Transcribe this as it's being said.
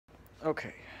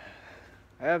Okay,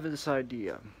 I have this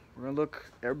idea. We're gonna look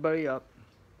everybody up.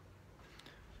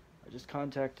 I just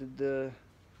contacted the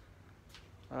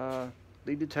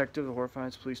lead detective of the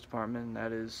Horrifying Police Department, and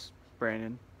that is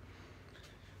Brandon.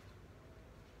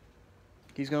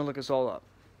 He's gonna look us all up.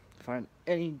 Find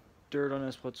any dirt on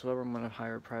us whatsoever. I'm gonna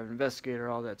hire a private investigator,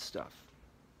 all that stuff.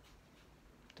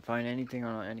 To find anything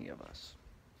on any of us.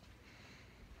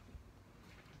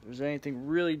 If there's anything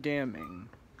really damning,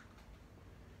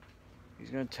 he's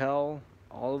gonna tell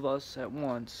all of us at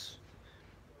once,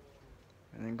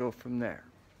 and then go from there.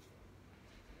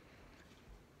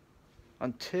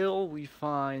 Until we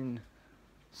find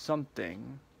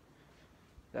something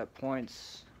that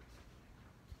points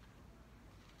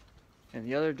in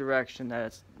the other direction that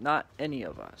it's not any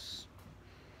of us,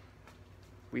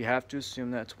 we have to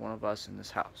assume that it's one of us in this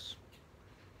house.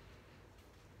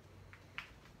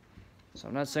 So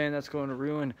I'm not saying that's going to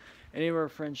ruin any of our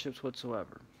friendships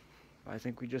whatsoever. I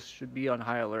think we just should be on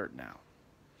high alert now.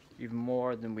 Even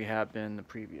more than we have been in the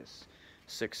previous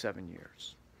 6-7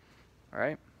 years.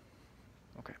 Alright?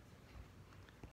 Okay.